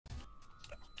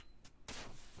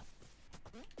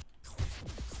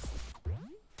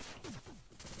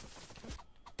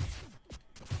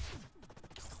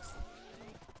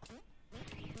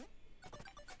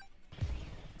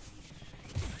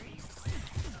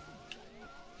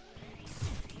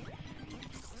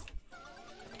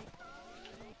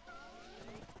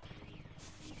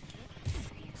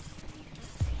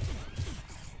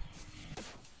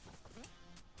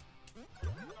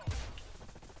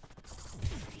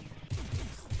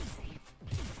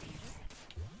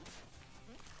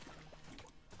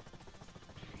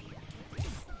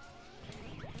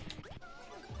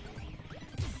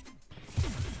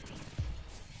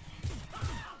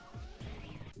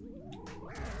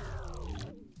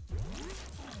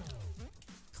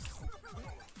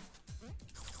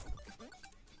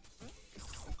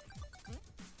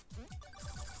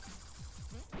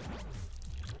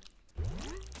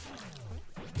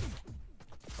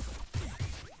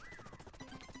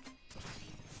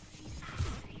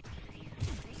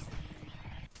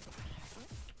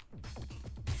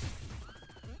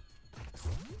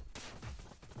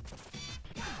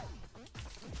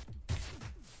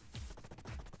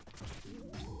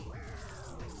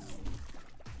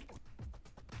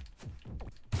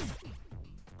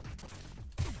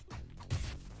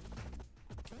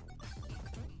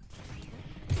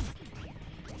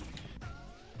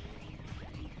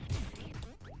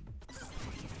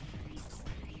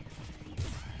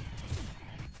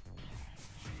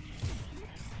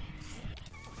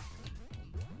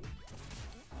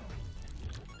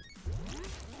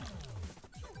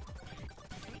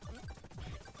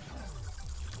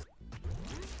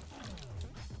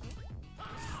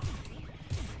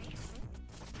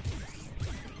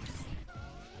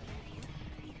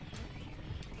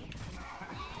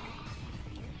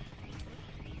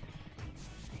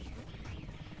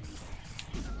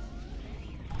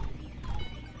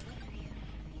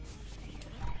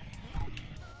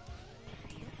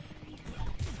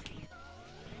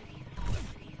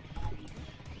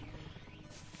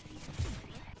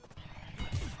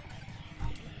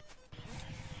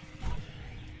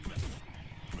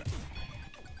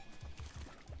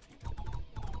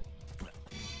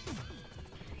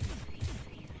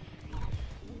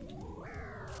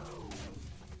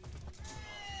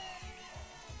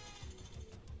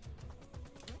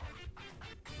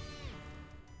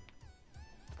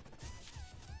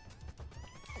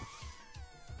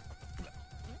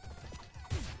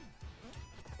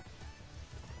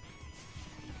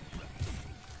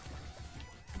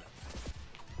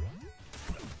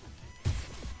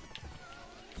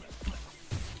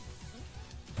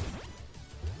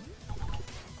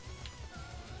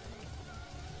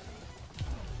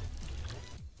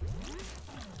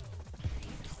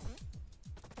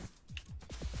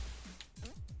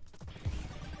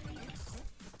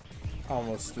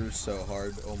Almost threw so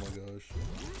hard. Oh my gosh.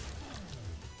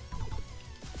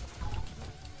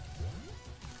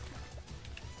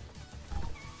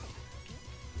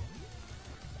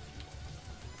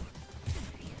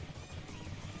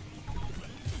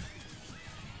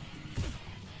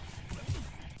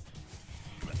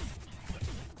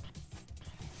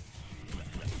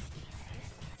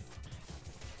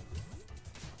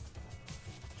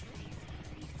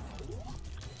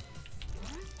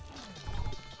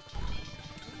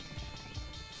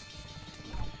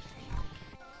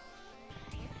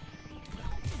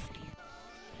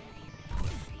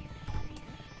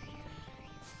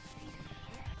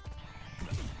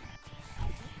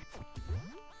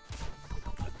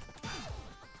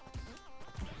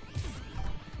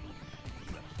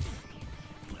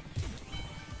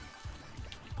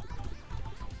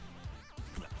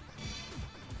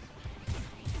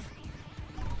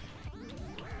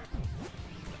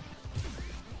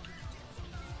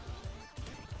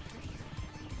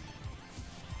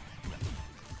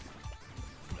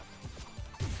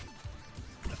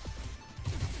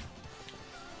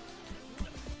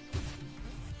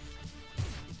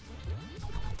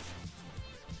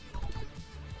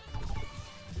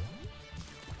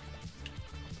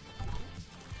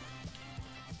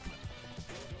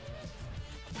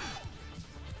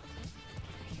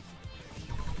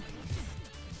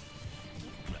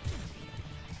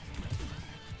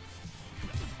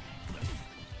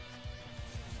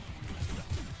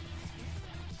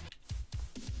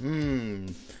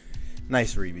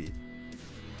 Nice rebeat.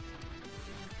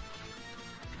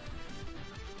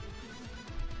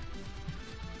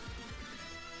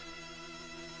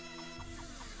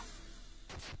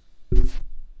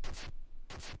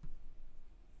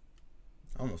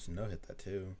 Almost no hit that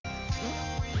too.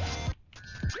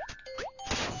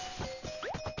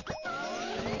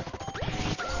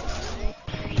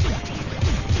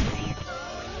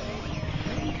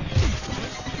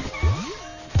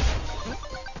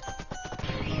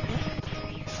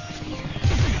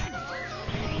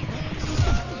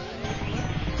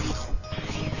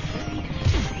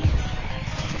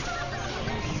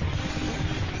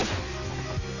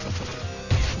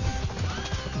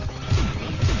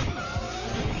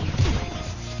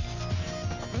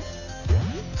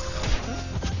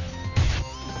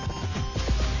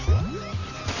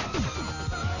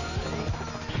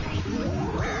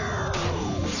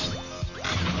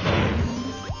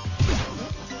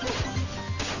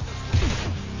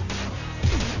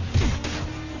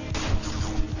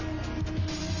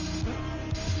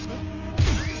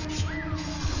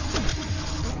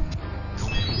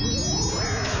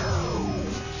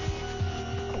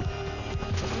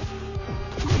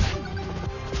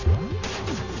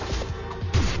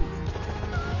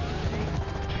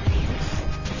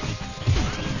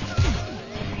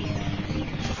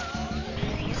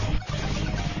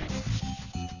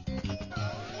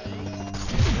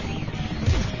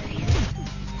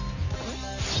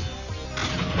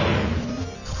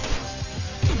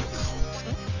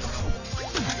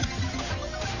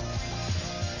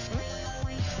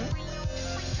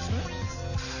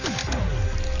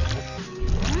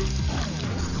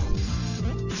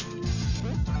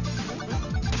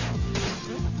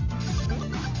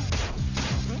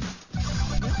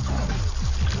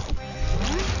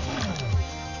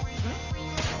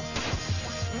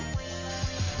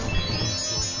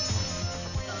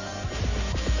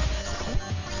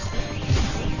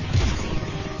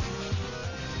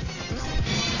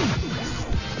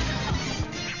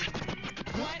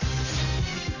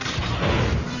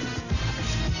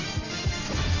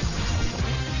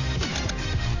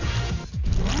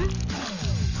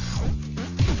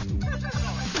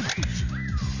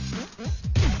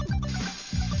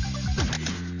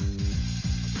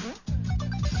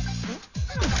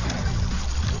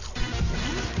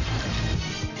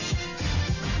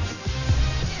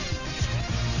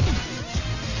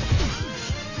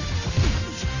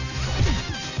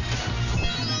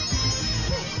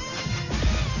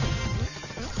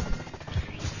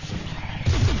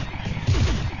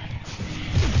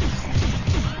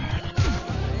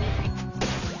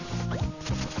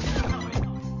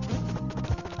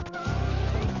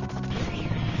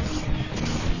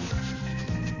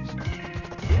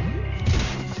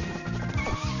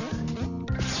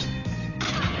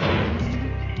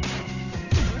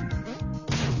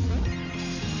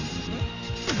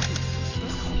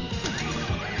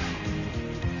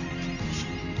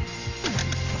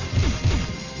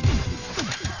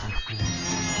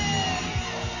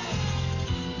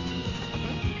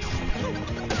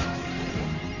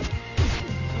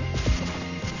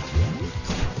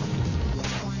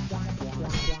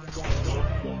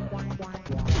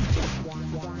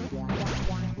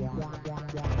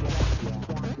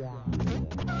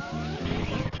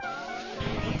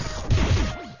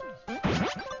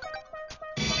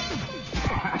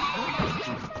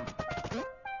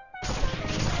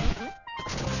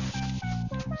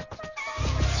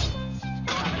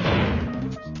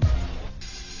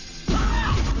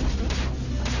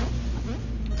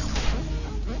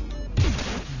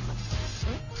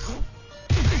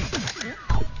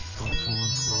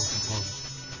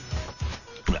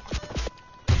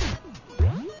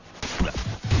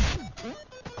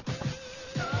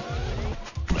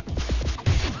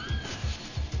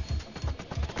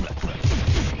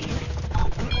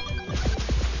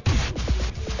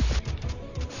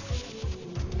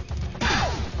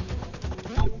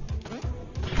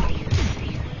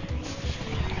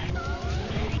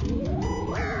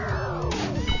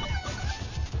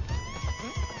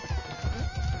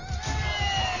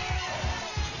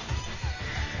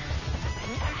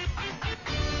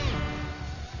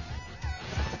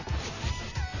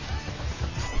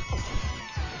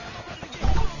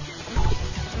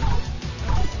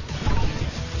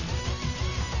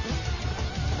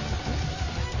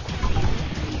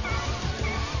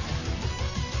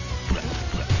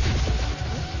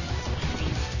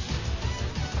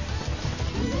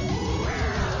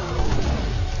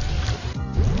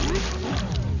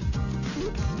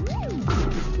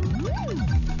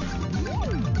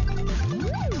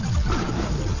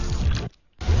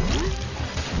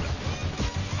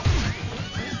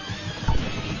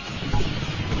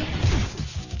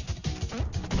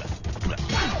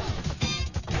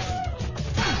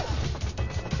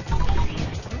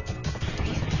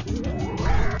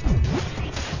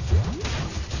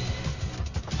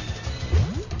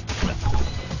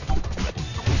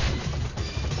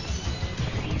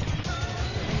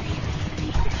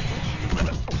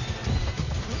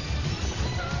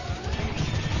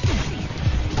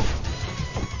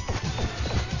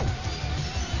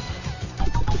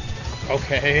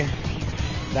 Okay.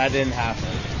 That didn't happen.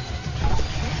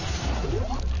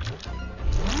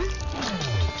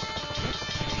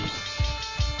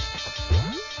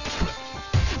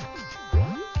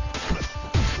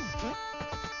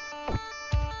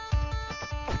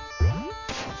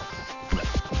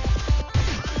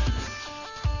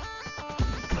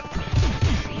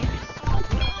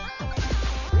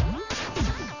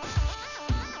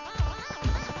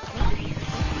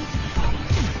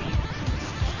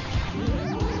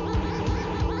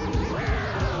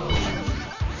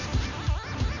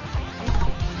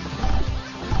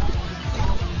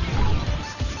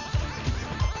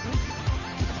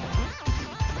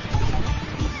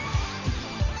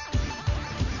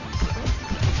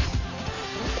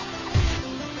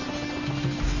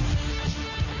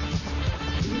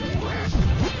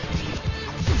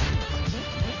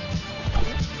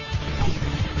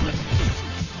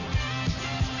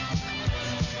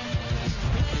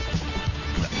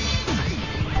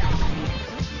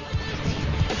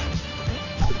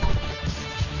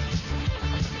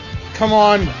 Come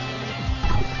on!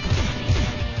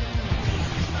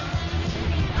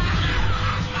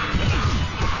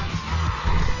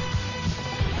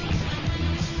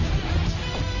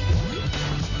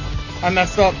 I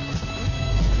messed up.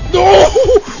 No!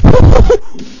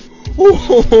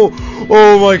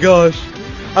 Oh my gosh.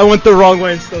 I went the wrong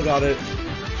way and still got it.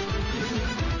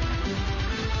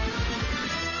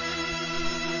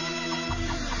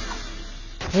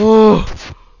 Oh.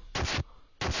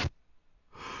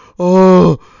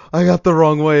 Oh, I got the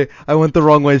wrong way. I went the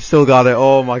wrong way, still got it.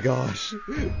 Oh my gosh.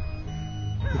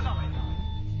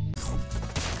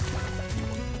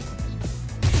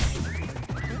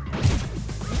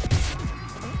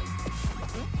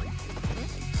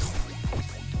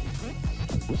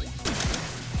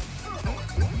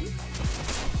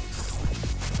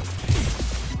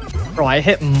 Bro, I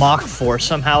hit Mach 4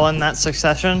 somehow in that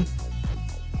succession.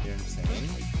 You're insane.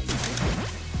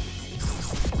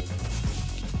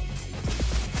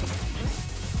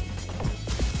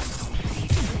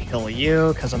 Kill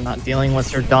you, because I'm not dealing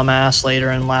with your dumbass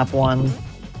later in lap 1.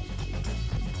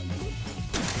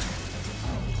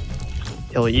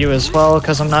 Kill you as well,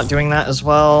 because I'm not doing that as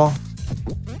well.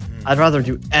 I'd rather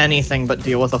do anything but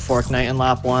deal with a Fork Knight in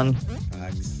lap 1.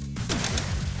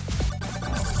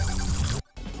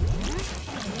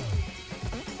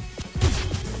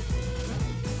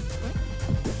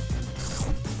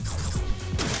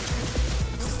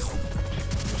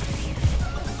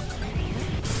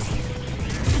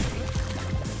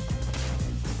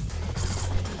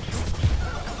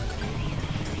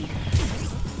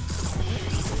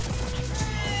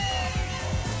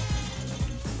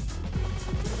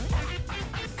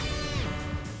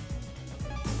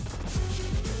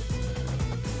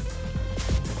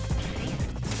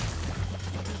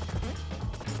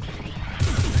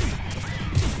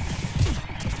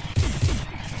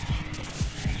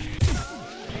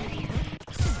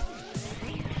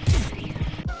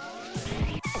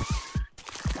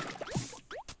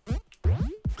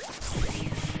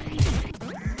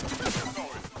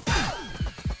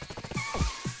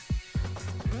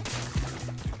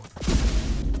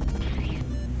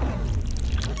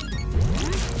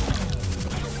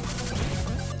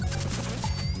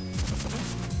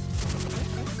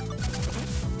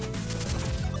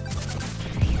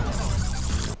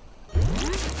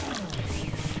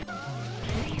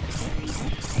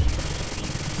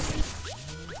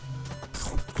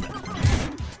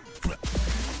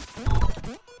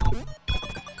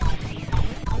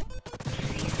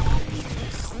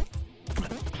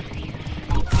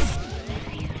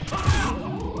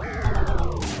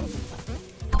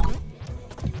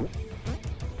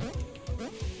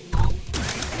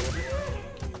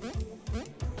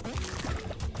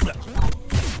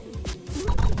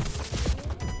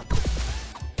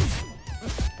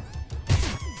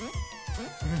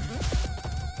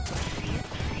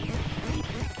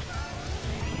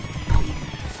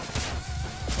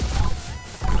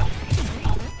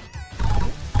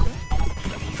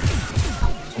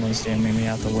 Someone's DMing me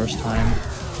at the worst time.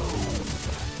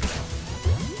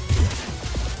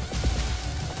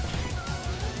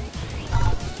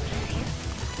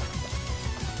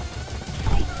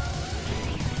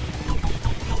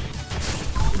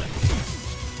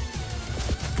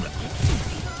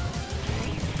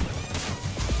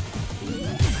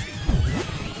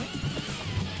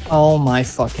 Oh my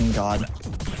fucking god.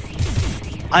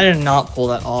 I did not pull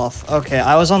that off. Okay,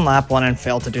 I was on lap 1 and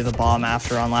failed to do the bomb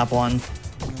after on lap 1.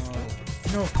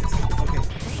 No. Okay.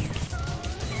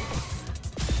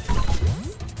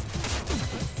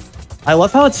 I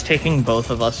love how it's taking both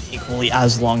of us equally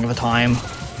as long of a time.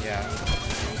 Yeah.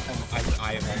 I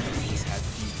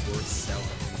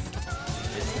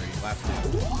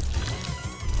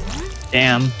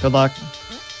Damn. Good luck.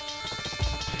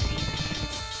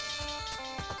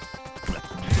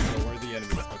 Where are the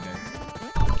enemies? Okay.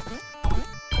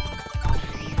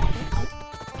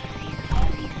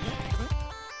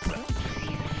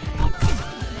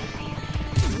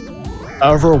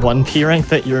 However, one P rank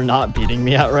that you're not beating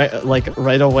me at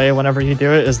right away whenever you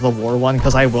do it is the war one,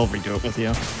 because I will redo it with you.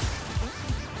 Am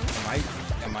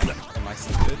I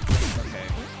still good?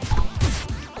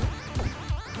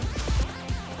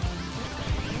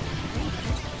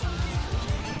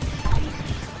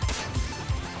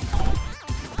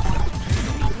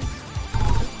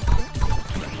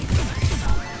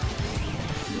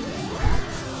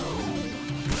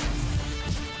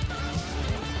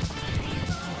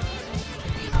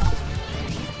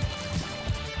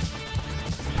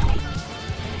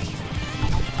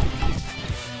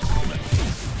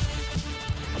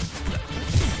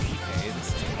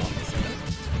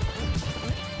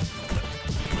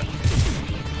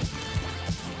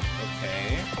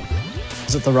 Okay.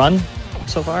 Is it the run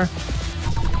so far?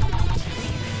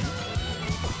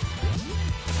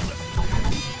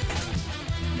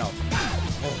 No.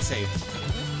 Oh, save.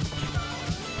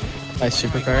 Nice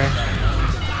super parry.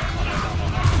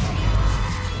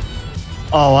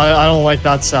 Oh, I don't like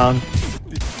that sound.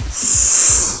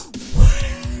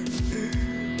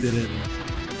 Did it.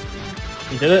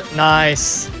 You did it?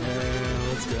 Nice. Yeah,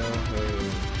 let's go.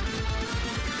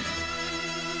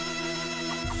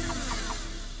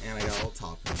 And I got all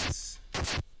toppings.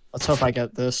 Let's hope I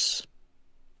get this.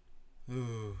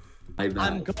 Ooh.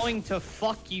 I'm going to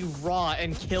fuck you raw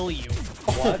and kill you.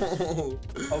 What?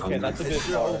 Okay, that's a bit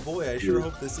far. Oh boy, I sure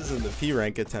hope this isn't the P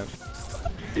rank attempt.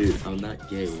 Dude, I'm not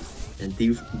gay. And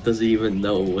Thief doesn't even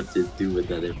know what to do with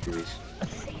that information.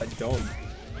 I don't.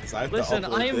 I have Listen, to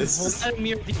upload I am this.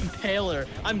 Vladimir the Impaler.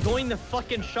 I'm going to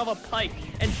fucking shove a pipe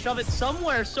and shove it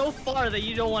somewhere so far that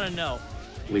you don't want to know.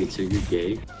 Wait, so you're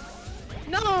gay?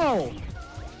 No!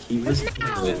 He was No!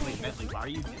 gay. Why are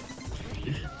you?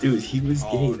 Dude, he was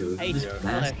gay though. Hey, He was yeah.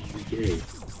 massively gay.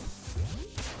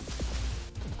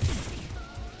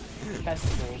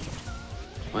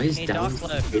 Why is Hey, down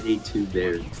Doc, 82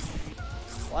 there?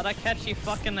 Why'd I catch you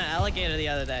fucking the alligator the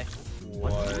other day?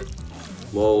 What?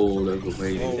 Whoa, there's a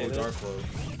way. Whoa, dark flow.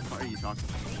 Why are you talking?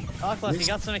 Doc, you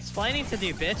got some explaining to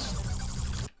do, bitch.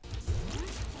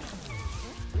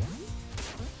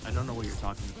 I don't know what you're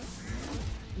talking about.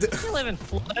 You live in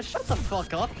Florida, shut the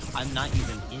fuck up. I'm not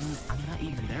even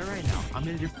there right now. I'm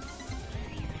in a different.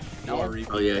 Oh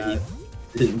yeah,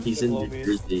 he's in New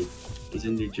Jersey. He's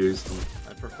in New Jersey.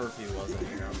 I prefer if he wasn't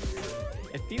here. I'm gonna read it.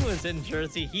 If he was in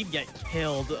Jersey, he'd get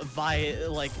killed by,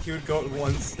 like... He would go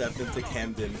one step into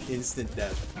Camden, instant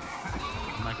death.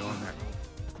 I'm not going there.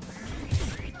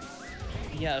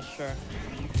 Yeah, sure.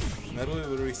 Metal would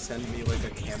literally send me like a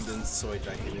Camden soy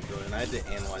jacket intro, and I had to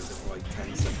analyze it for like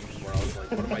 10 seconds where I was like,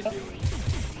 what am I doing?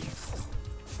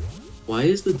 Why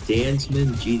is the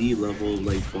Danceman GD level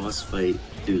like boss fight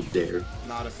dude there?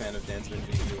 Not a fan of Danceman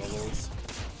VP levels.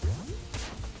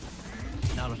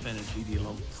 Not a fan of GD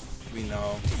level. We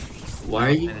know. Why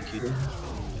are you?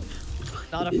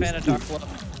 Not a What fan is of Dark this?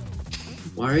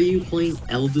 Love. Why are you playing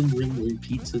Elden Ring in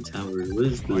Pizza Tower? What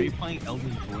is Why are you this? playing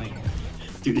Elden Bling?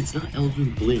 Dude, it's not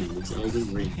Elden Bling, it's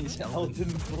Elden Ring. It's Elden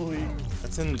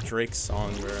That's in Drake's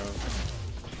song, bro.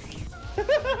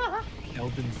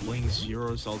 Elden Bling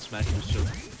Zero Assault Smash was so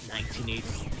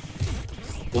 1980.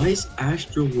 Why is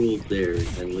Astro World there,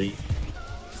 Henley?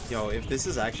 Yo, if this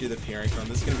is actually the P rank run,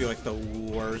 this is gonna be like the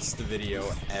worst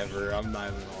video ever. I'm not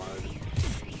even gonna lie.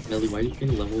 Nelly, why are you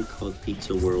playing a level called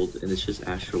Pizza World and it's just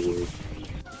Astro World?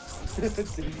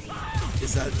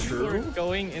 Is that We're true?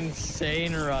 going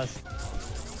insane, Rust.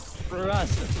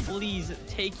 Rust, please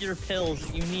take your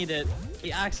pills. You need it.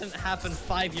 The accident happened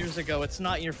 5 years ago. It's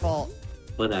not your fault.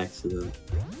 What accident?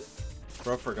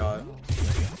 Bro, forgot.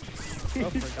 Oh,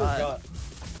 forgot.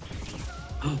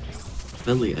 Oh,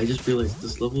 Henley, I just realized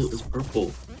this level is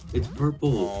purple. It's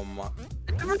purple. Oh my.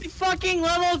 Every fucking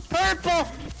level's purple!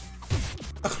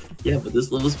 Yeah, but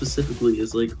this level specifically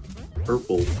is like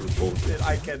purple. Dude,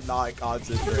 I cannot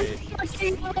concentrate.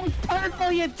 Fucking level's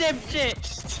purple, you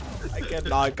dipshit! I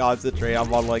cannot concentrate.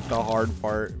 I'm on like the hard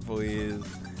part, please.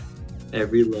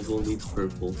 Every level needs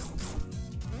purple.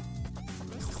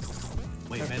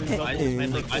 Wait, man, why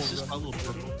is this level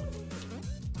purple?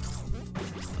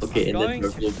 Okay, and then Going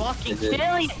Dark to Lord, fucking and then,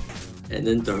 kill you! and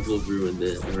then Dark Lord ruined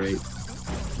it. All right.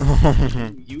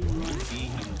 You ruined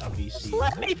being a VC.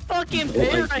 Let me fucking Oh my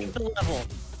pay rank God. the level!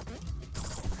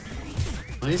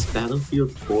 Why is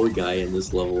Battlefield 4 guy in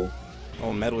this level?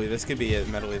 Oh, Medley, this could be it.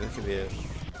 Medley, this could be it.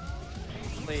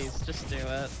 Please, just do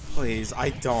it. Please, I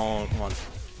don't want.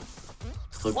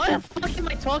 Why the fuck am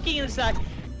I talking in this act?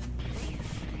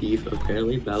 Thief,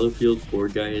 apparently Battlefield 4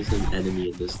 guy is an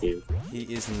enemy in this game. He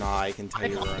is not, I can tell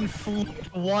you I'm on that. floor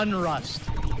 1 Rust.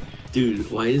 Dude,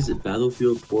 why is it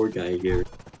Battlefield 4 guy here?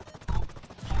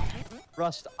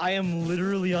 Rust, I am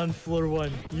literally on floor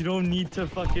 1. You don't need to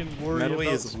fucking worry Medley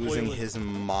about is losing spoilers. his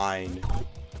mind.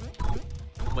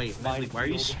 Wait, Medley, why are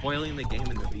you spoiling the game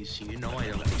in the VC? You know I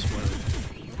don't spoil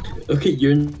it. Okay,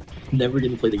 you're never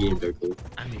gonna play the game, Darko.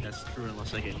 I mean, that's true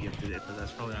unless I get gifted it, but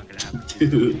that's probably not gonna happen.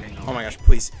 Dude. Hang on. Oh my gosh,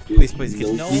 please, please, please,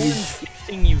 get No one's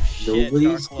gifting you shit,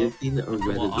 Nobody's Darklo. gifting a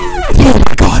Reddit. Well, Oh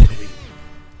my god!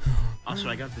 Also,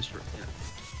 I got this for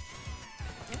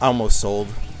I almost sold.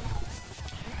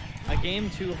 A game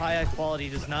too high at quality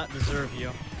does not deserve you.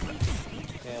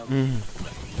 Mm.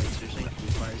 Wait, so you're saying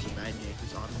Blue Fire is a bad game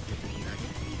because auto gifting you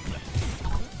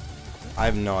actually I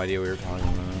have no idea what you're talking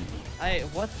about.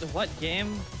 What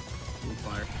game? Blue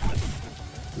Fire.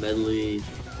 Medley.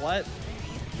 What?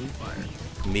 Blue Fire.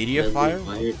 Media Medley, fire?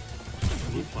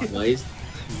 Blue Fire. Why is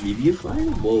Media Fire?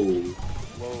 Whoa.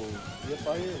 Whoa, Media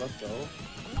Fire, let's go.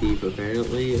 Thief,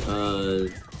 apparently,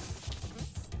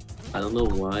 I don't know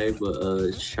why,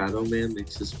 but Shadow Man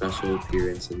makes a special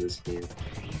appearance in this game.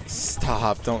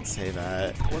 Stop, don't say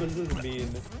that. What does this mean?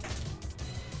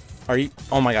 Are you?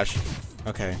 Oh my gosh.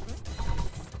 Okay.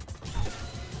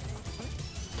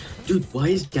 Dude, why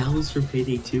is Dallas from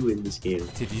Payday 2 in this game?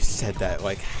 Dude, you said that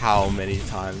like how many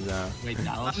times now? Wait,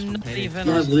 Dallas I'm from not Payday even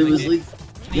 2? Yeah, on but it was fucking like, yeah,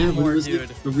 but it anymore, was dude.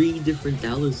 like 3 different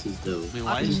Dallases though. Wait,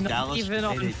 why I'm is not Dallas even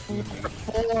from on Payday 2?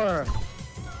 floor 4.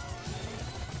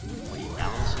 Wait,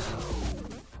 Dallas is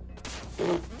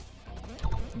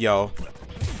Yo.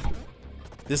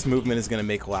 This movement is gonna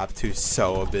make lap 2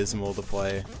 so abysmal to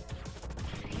play.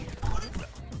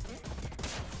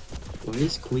 Why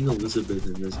is Queen Elizabeth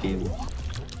in this game?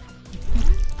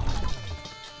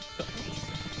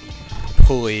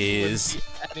 Please.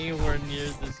 Anywhere near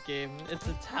this game. It's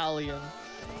Italian.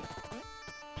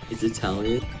 It's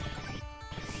Italian?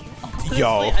 Yo.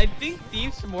 Honestly, I think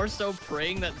Thief's more so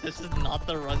praying that this is not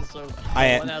the run, so no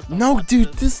one has to No, watch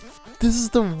dude, this is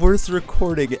the worst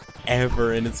recording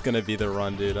ever, and it's gonna be the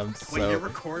run, dude. I'm Wait, you're so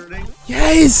recording?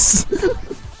 yes. He's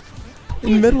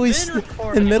And Medley been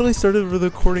recording. started the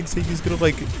recording saying he's gonna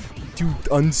like do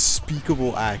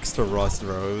unspeakable acts to Rust,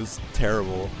 bro. It was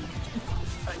terrible.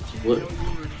 What?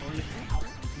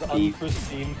 The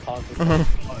unforeseen consequences.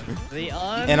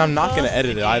 And I'm not gonna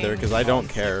edit it either, 'cause I don't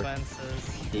care.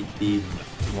 Hey Thief,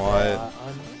 What?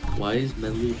 why is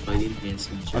Medley fighting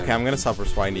Handsome Jack? Okay, I'm gonna stop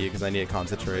responding to you because I need to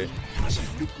concentrate.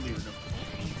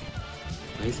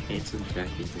 Why is Handsome Jack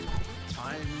in here?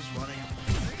 Time is running.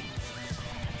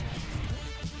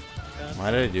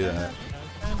 Why did I do that?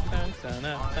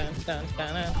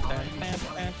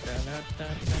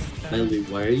 Medley,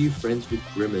 why are you friends with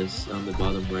Grimace on the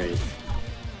bottom right?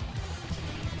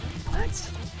 What?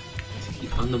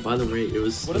 On the bottom right, it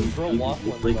was What is some Bro dude who waffling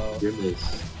looked like about?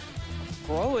 Grimace.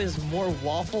 Bro is more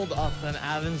waffled up than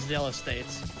Avonsdale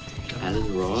Estates.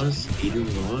 Aiden Ross? Aiden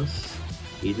Ross?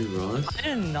 I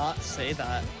did not say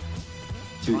that.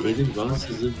 Dude, Aiden Ross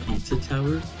is in Pizza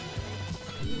Tower?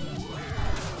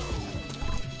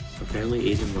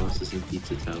 Apparently Aiden Ross is in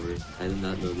Pizza Tower. I did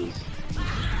not know this.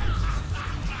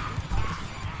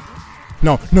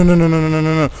 No.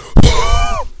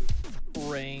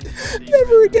 Brain.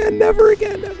 Never again. That's the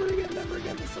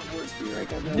worst thing I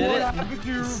can do. Did it? happened to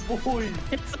your voice?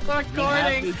 It's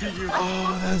recording.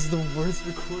 Oh, that's the worst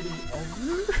recording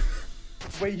ever.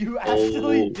 Wait, you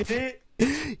actually did it?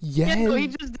 Yeah, no, he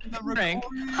Yes. just did the rank.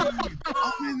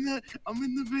 I'm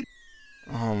in the video.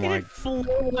 Oh He my did full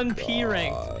 1 P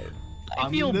rank. god. I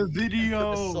I'm feel in the bad video.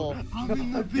 for the soul. I'm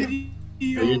in the video.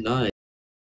 No, you're not.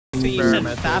 So you said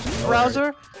FAF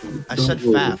browser? I said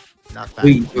Don't- FAF, not FAF.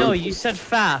 Wait, No, you said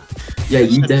FAF. yeah,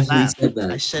 you said definitely FAF. said I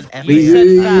that. said F. You Wait, said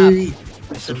wait, FAF. wait,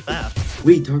 I said FAF.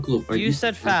 wait, Darklo, are You you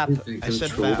said the FAP. that I got said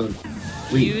trolled FAP. on-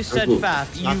 Wait, You said Darklo, FAF.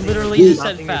 You Nothing- literally Wait. just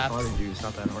said nothing FAF. retarded, dude. It's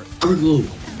not that hard. Darklo,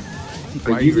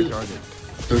 Why are you retarded?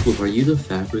 Darklo, are you the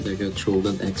fapper that got trolled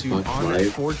on Dude, Xbox on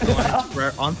Live?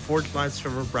 Fortnite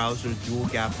server browser, dual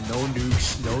gap, no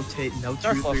nukes, no 2-3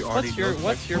 Darklo,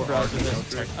 what's your browser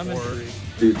history? I'm intrigued.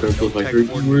 Dude, Darklo, No I tech heard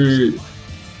for you were...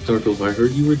 Darklo, I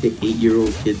heard you were the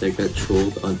 8-year-old kid that got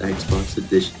trolled on Xbox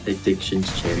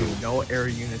Addictions channel. No air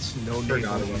units, no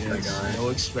naval units, no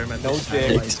experimental No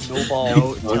satellites, dicks, no balls.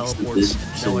 no Xbox teleports,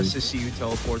 no Addictions. SACU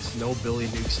teleports, no Billy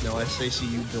nukes, no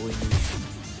SACU Billy nukes.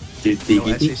 Dude, do No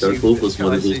you think SACU Darklo was no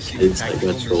one of those SACU kids that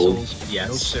tactical got trolled? missiles, Yes.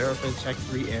 No Seraphim Tech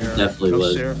 3 Air, Definitely no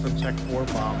was. Seraphim Tech 4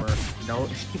 Bomber, no...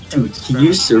 Dude, can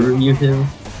you server mute him?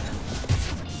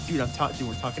 Dude,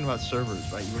 we're talking about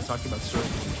servers, right? You were talking about server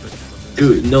restrictions.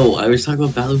 Dude, no, I was talking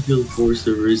about Battlefield 4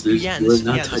 servers. We're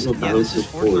not talking about this is Battlefield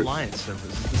Fourth 4. Alliance servers.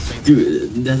 It's the same.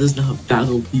 Dude, that is not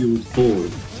Battlefield 4.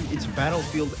 Dude, it's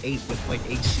Battlefield 8 with like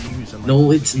HCUs and like.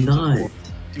 No, it's not.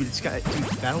 Dude,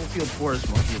 Battlefield 4 is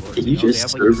Monkey Lords. Can you know? just they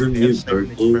have, like, server they have mute second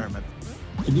Darkblue? experiment.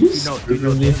 Can you You server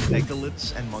know, they have mute?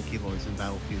 Megaliths and Monkey Lords in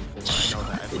Battlefield 4. I know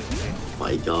that. I played the game.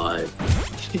 My god.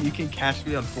 You can catch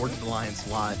me on Fourth Alliance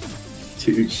live.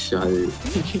 Dude, shut it.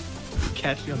 You can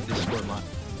catch me on Discord live.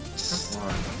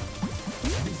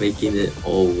 Making it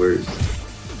all worse.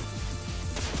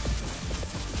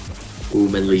 Ooh,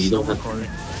 Menly, you don't have Recording.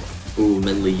 Ooh,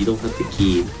 Menly, you don't have the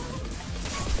key.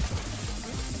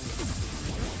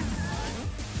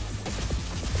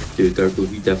 Dude, Darkblue,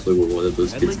 you definitely were one of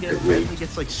those kids that got Medley raped.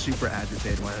 gets like super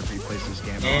agitated whenever he plays this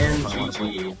game. And I don't know if I wanna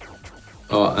play. GG.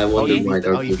 Oh, I wonder you why beat-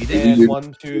 oh, you Darkblue. beat it? Maybe And you're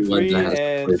 1, 2, the one 3, that has and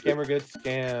to play scammer gets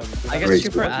scammed. I get Right,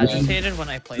 super one, agitated when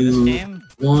I play this two, game.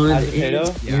 One, As a and potato?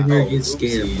 Scammer Oh, gets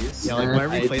scammed. oopsies. Yeah, like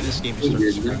whenever you play this game, you start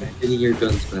You're not screaming. getting your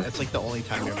guns back. That's like the only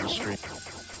time you ever stream.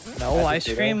 No, I As a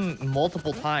potato? scream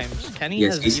multiple times. Kenny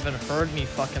Yes, has he's- even heard me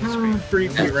fucking scream.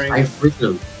 Creepy ring. I've heard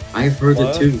them. I've heard it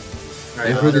What? too. Alright,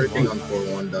 I've heard it everything too. on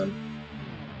 4-1 done.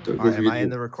 Alright, am I in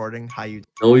the recording? Hi YouTube.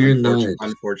 No, you're not.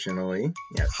 Unfortunately.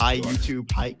 Yes. Hi you are.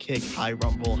 YouTube, hi Kick, hi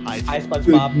Rumble, hi. Hi, Dude,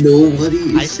 SpongeBob.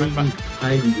 nobody I is saying spent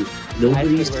behind you.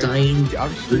 Nobody's Squidward. signed. Dude,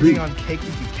 I'm streaming on Kick.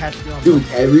 You can catch me on. Dude, Rumble.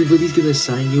 everybody's gonna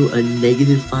sign you a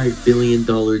negative $5 billion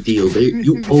deal.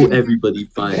 You owe everybody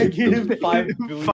 $5 billion. -5 billion.